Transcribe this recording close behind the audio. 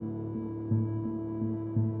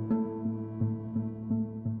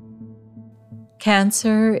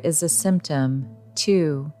Cancer is a symptom,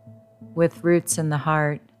 too, with roots in the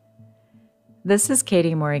heart. This is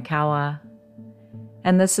Katie Morikawa,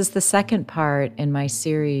 and this is the second part in my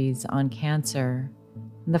series on cancer.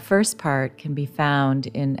 The first part can be found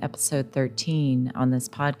in episode 13 on this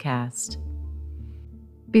podcast.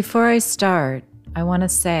 Before I start, I want to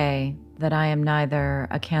say that I am neither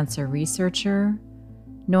a cancer researcher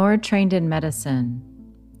nor trained in medicine.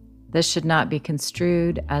 This should not be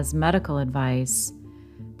construed as medical advice,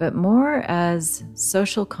 but more as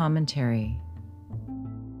social commentary.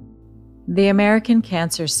 The American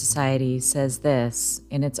Cancer Society says this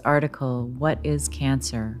in its article, "What is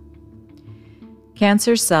Cancer?"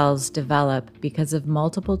 Cancer cells develop because of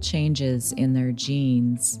multiple changes in their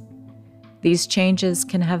genes. These changes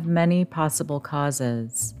can have many possible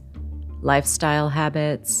causes. Lifestyle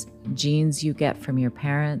habits, genes you get from your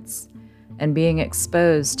parents, and being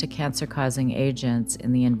exposed to cancer-causing agents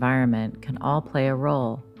in the environment can all play a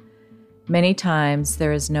role. Many times,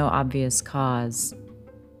 there is no obvious cause.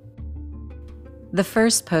 The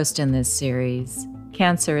first post in this series,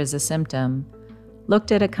 Cancer is a Symptom,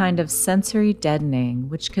 looked at a kind of sensory deadening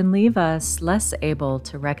which can leave us less able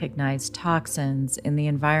to recognize toxins in the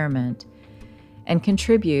environment and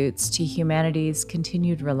contributes to humanity's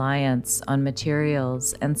continued reliance on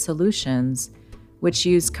materials and solutions which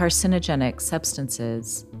use carcinogenic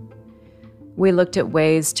substances. We looked at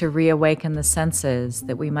ways to reawaken the senses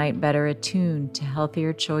that we might better attune to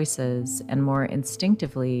healthier choices and more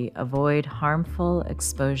instinctively avoid harmful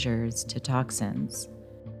exposures to toxins.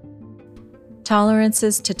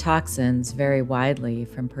 Tolerances to toxins vary widely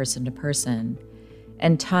from person to person,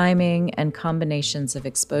 and timing and combinations of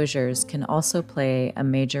exposures can also play a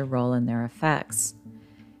major role in their effects.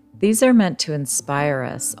 These are meant to inspire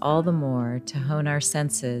us all the more to hone our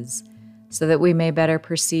senses so that we may better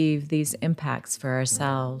perceive these impacts for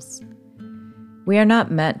ourselves. We are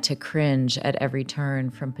not meant to cringe at every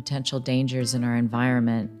turn from potential dangers in our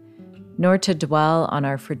environment, nor to dwell on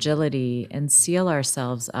our fragility and seal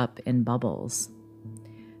ourselves up in bubbles.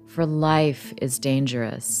 For life is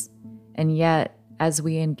dangerous, and yet, as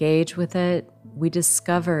we engage with it, we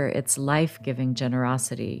discover its life-giving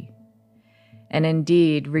generosity. And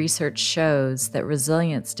indeed, research shows that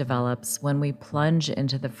resilience develops when we plunge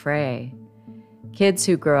into the fray. Kids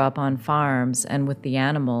who grow up on farms and with the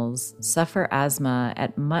animals suffer asthma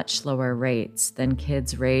at much lower rates than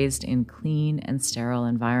kids raised in clean and sterile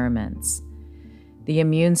environments. The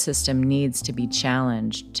immune system needs to be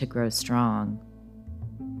challenged to grow strong.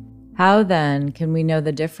 How then can we know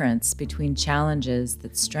the difference between challenges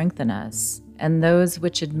that strengthen us and those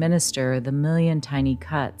which administer the million tiny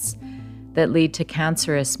cuts that lead to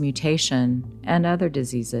cancerous mutation and other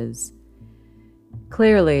diseases?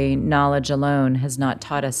 Clearly, knowledge alone has not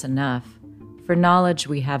taught us enough. For knowledge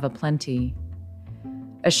we have aplenty.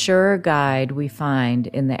 A surer guide we find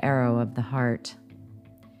in the arrow of the heart.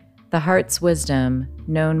 The heart's wisdom,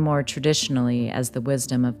 known more traditionally as the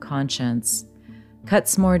wisdom of conscience,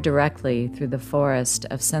 cuts more directly through the forest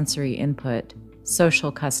of sensory input, social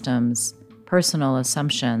customs, personal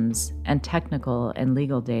assumptions, and technical and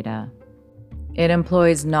legal data. It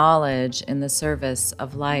employs knowledge in the service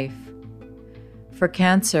of life. For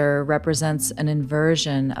cancer represents an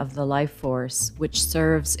inversion of the life force which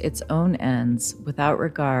serves its own ends without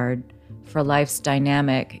regard for life's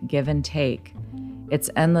dynamic give and take, its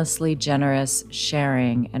endlessly generous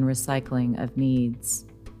sharing and recycling of needs.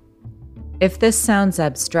 If this sounds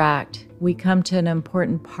abstract, we come to an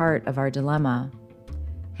important part of our dilemma.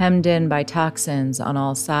 Hemmed in by toxins on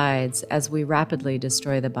all sides as we rapidly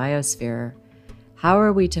destroy the biosphere, how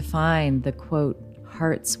are we to find the, quote,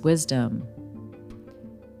 heart's wisdom?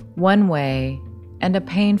 One way, and a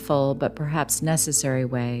painful but perhaps necessary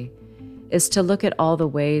way, is to look at all the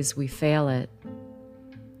ways we fail it.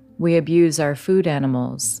 We abuse our food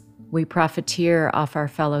animals. We profiteer off our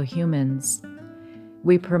fellow humans.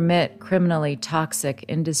 We permit criminally toxic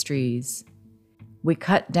industries. We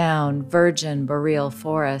cut down virgin boreal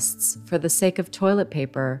forests for the sake of toilet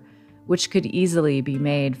paper, which could easily be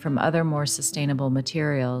made from other more sustainable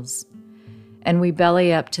materials. And we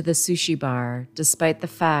belly up to the sushi bar, despite the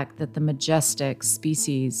fact that the majestic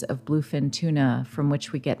species of bluefin tuna from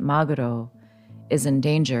which we get maguro is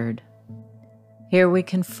endangered. Here we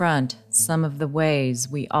confront some of the ways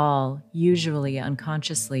we all, usually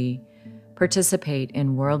unconsciously, participate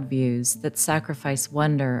in worldviews that sacrifice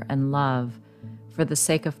wonder and love for the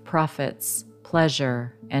sake of profits,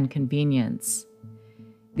 pleasure, and convenience.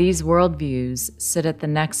 These worldviews sit at the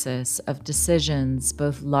nexus of decisions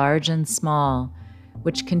both large and small,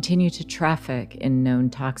 which continue to traffic in known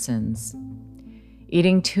toxins.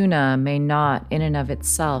 Eating tuna may not, in and of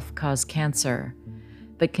itself, cause cancer,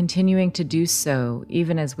 but continuing to do so,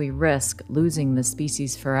 even as we risk losing the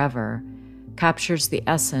species forever, captures the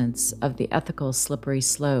essence of the ethical slippery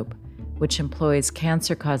slope, which employs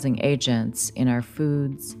cancer-causing agents in our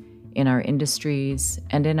foods, in our industries,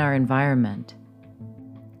 and in our environment.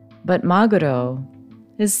 But maguro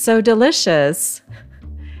is so delicious.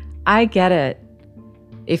 I get it.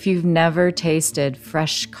 If you've never tasted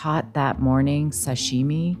fresh caught that morning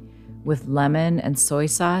sashimi with lemon and soy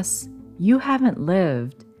sauce, you haven't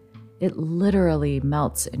lived. It literally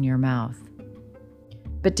melts in your mouth.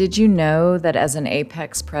 But did you know that as an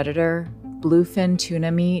apex predator, bluefin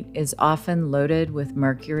tuna meat is often loaded with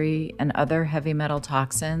mercury and other heavy metal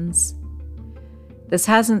toxins? This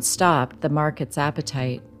hasn't stopped the market's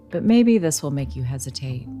appetite, but maybe this will make you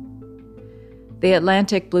hesitate. The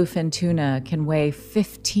Atlantic bluefin tuna can weigh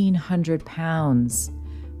 1,500 pounds,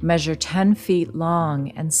 measure 10 feet long,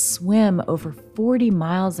 and swim over 40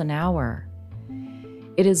 miles an hour.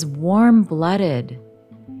 It is warm-blooded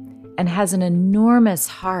and has an enormous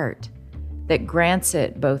heart that grants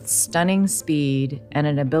it both stunning speed and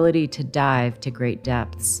an ability to dive to great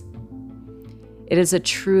depths. It is a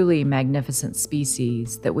truly magnificent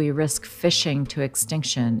species that we risk fishing to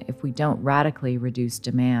extinction if we don't radically reduce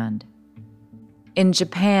demand. In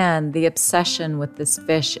Japan, the obsession with this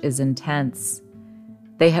fish is intense.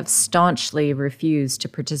 They have staunchly refused to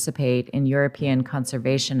participate in European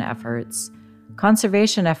conservation efforts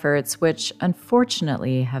which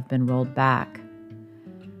unfortunately have been rolled back.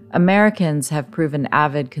 Americans have proven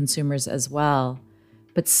avid consumers as well,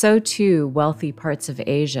 but so too wealthy parts of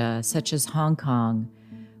Asia, such as Hong Kong,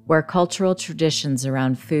 where cultural traditions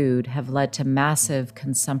around food have led to massive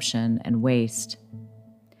consumption and waste.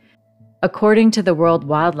 According to the World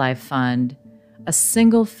Wildlife Fund, a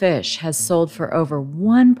single fish has sold for over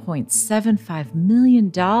 $1.75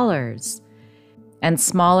 million, and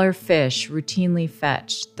smaller fish routinely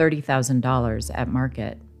fetch $30,000 at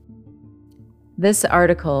market. This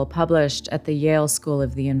article, published at the Yale School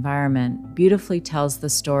of the Environment, beautifully tells the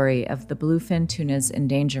story of the bluefin tuna's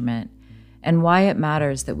endangerment and why it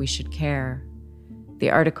matters that we should care. The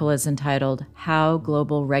article is entitled, "How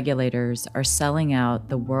Global Regulators Are Selling Out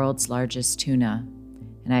the World's Largest Tuna,"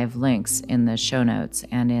 and I have links in the show notes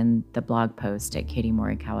and in the blog post at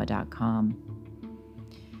katiemorikawa.com.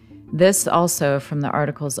 This also, from the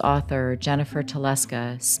article's author, Jennifer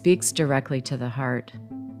Teleska, speaks directly to the heart.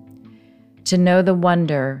 To know the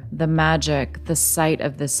wonder, the magic, the sight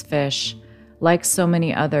of this fish, like so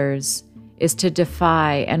many others, is to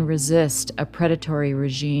defy and resist a predatory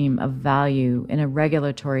regime of value in a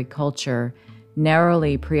regulatory culture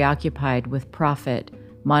narrowly preoccupied with profit,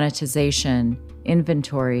 monetization,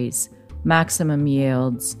 inventories, maximum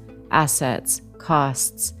yields, assets,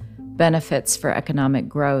 costs, benefits for economic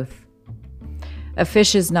growth. A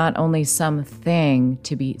fish is not only something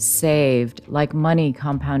to be saved, like money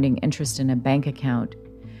compounding interest in a bank account.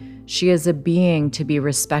 She is a being to be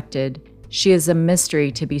respected. She is a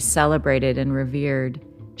mystery to be celebrated and revered.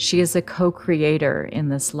 She is a co-creator in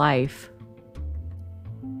this life.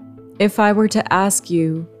 If I were to ask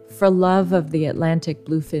you, for love of the Atlantic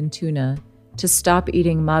bluefin tuna, to stop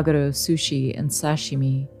eating maguro sushi and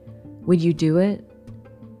sashimi, would you do it?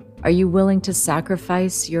 Are you willing to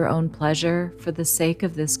sacrifice your own pleasure for the sake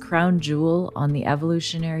of this crown jewel on the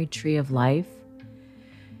evolutionary tree of life?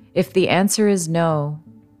 If the answer is no,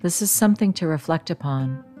 this is something to reflect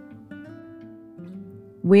upon.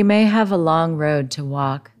 We may have a long road to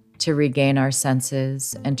walk to regain our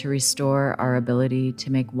senses and to restore our ability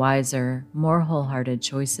to make wiser, more wholehearted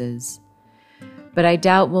choices. But I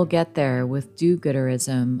doubt we'll get there with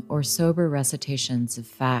do-gooderism or sober recitations of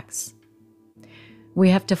facts.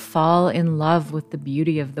 We have to fall in love with the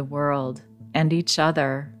beauty of the world and each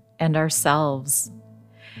other and ourselves.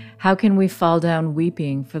 How can we fall down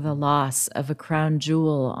weeping for the loss of a crown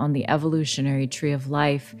jewel on the evolutionary tree of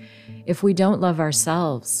life if we don't love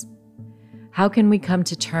ourselves? How can we come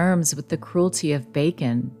to terms with the cruelty of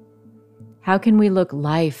bacon? How can we look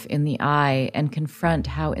life in the eye and confront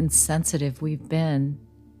how insensitive we've been?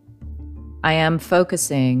 I am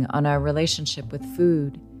focusing on our relationship with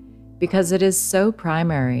food because it is so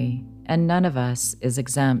primary and none of us is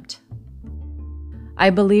exempt. I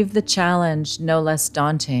believe the challenge no less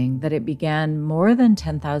daunting that it began more than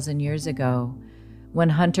 10,000 years ago when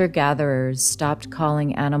hunter-gatherers stopped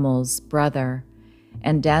calling animals brother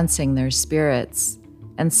and dancing their spirits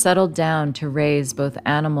and settled down to raise both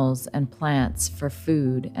animals and plants for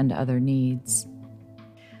food and other needs.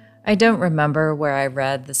 I don't remember where I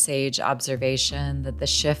read the sage observation that the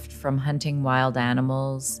shift from hunting wild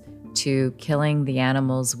animals to killing the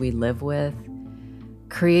animals we live with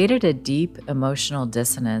created a deep emotional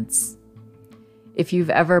dissonance. If you've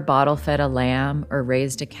ever bottle-fed a lamb or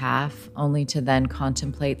raised a calf only to then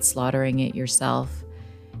contemplate slaughtering it yourself,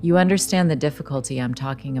 you understand the difficulty I'm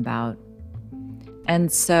talking about.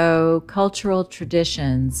 And so cultural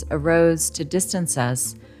traditions arose to distance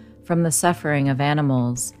us from the suffering of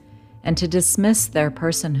animals and to dismiss their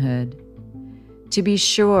personhood. To be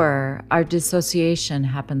sure, our dissociation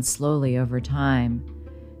happened slowly over time.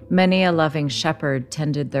 Many a loving shepherd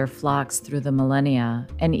tended their flocks through the millennia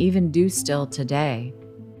and even do still today.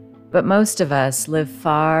 But most of us live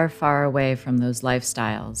far, far away from those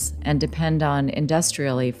lifestyles and depend on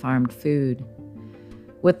industrially farmed food.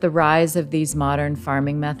 With the rise of these modern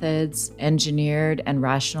farming methods, engineered and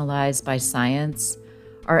rationalized by science,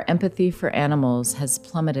 our empathy for animals has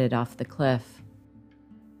plummeted off the cliff.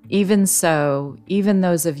 Even so, even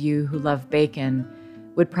those of you who love bacon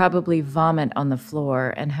would probably vomit on the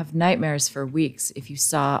floor and have nightmares for weeks if you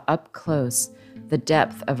saw up close the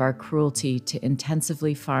depth of our cruelty to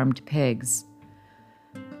intensively farmed pigs.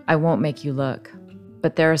 I won't make you look,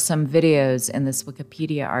 but there are some videos in this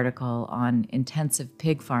Wikipedia article on intensive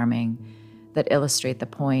pig farming that illustrate the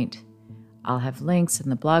point. I'll have links in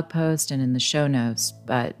the blog post and in the show notes,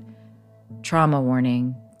 but trauma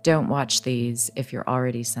warning, don't watch these if you're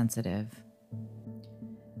already sensitive.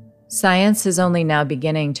 Science is only now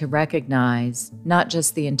beginning to recognize not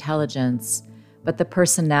just the intelligence, but the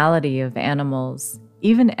personality of animals,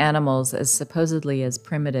 even animals as supposedly as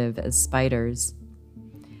primitive as spiders.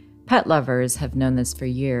 Pet lovers have known this for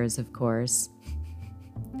years, of course.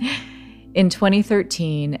 In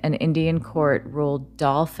 2013, an Indian court ruled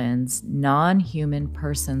dolphins non-human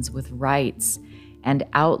persons with rights and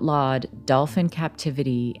outlawed dolphin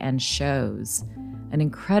captivity and shows, an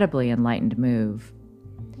incredibly enlightened move.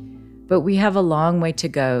 But we have a long way to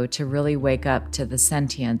go to really wake up to the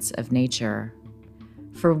sentience of nature.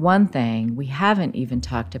 For one thing, we haven't even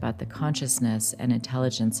talked about the consciousness and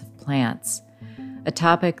intelligence of plants, a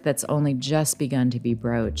topic that's only just begun to be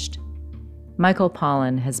broached. Michael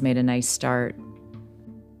Pollan has made a nice start.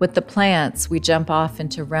 With the plants, we jump off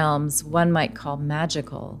into realms one might call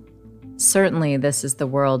magical. Certainly, this is the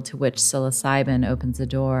world to which psilocybin opens a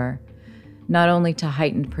door, not only to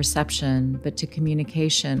heightened perception, but to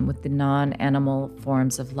communication with the non-animal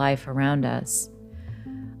forms of life around us.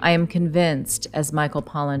 I am convinced, as Michael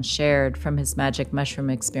Pollan shared from his magic mushroom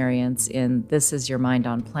experience in This Is Your Mind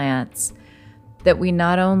on Plants, that we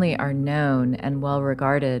not only are known and well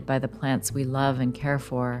regarded by the plants we love and care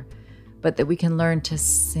for, but that we can learn to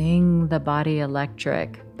sing the body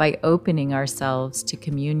electric by opening ourselves to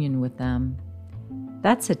communion with them.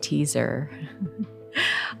 That's a teaser.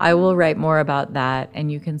 I will write more about that,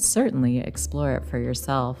 and you can certainly explore it for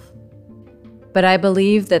yourself. But I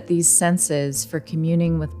believe that these senses for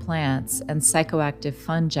communing with plants and psychoactive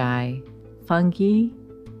fungi,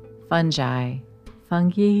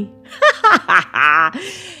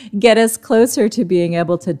 get us closer to being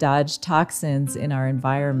able to dodge toxins in our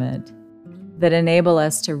environment that enable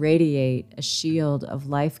us to radiate a shield of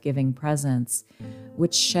life-giving presence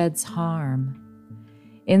which sheds harm.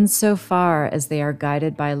 Insofar as they are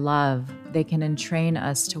guided by love, they can entrain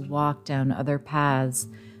us to walk down other paths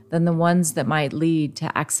than the ones that might lead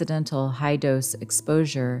to accidental high-dose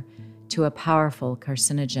exposure to a powerful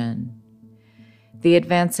carcinogen. The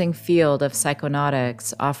advancing field of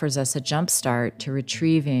psychonautics offers us a jumpstart to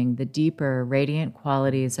retrieving the deeper, radiant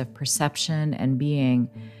qualities of perception and being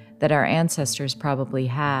that our ancestors probably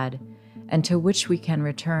had, and to which we can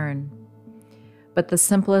return. But the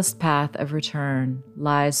simplest path of return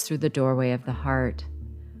lies through the doorway of the heart.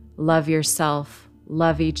 Love yourself,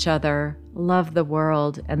 love each other, love the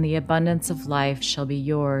world, and the abundance of life shall be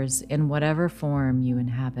yours in whatever form you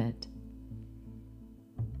inhabit.